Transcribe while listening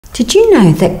Did you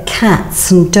know that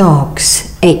cats and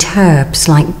dogs ate herbs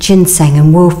like ginseng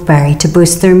and wolfberry to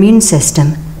boost their immune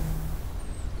system?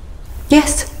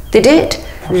 Yes, they did.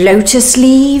 Lotus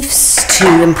leaves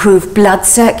to improve blood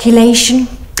circulation,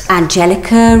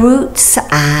 angelica roots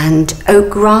and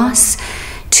oak grass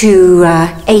to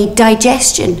aid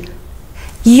digestion.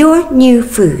 Your new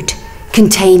food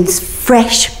contains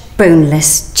fresh,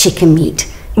 boneless chicken meat,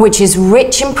 which is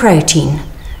rich in protein,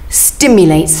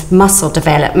 stimulates muscle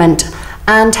development,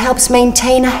 and helps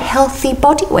maintain a healthy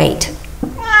body weight.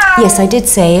 Yes, I did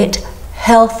say it,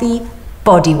 healthy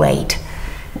body weight.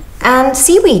 And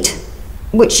seaweed,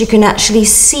 which you can actually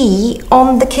see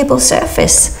on the kibble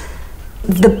surface.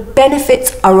 The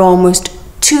benefits are almost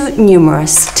too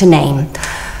numerous to name.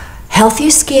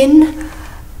 Healthier skin,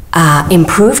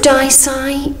 improved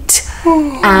eyesight,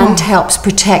 and helps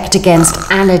protect against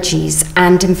allergies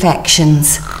and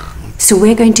infections. So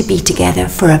we're going to be together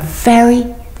for a very,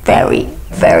 very,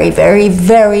 very, very,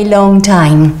 very long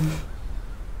time.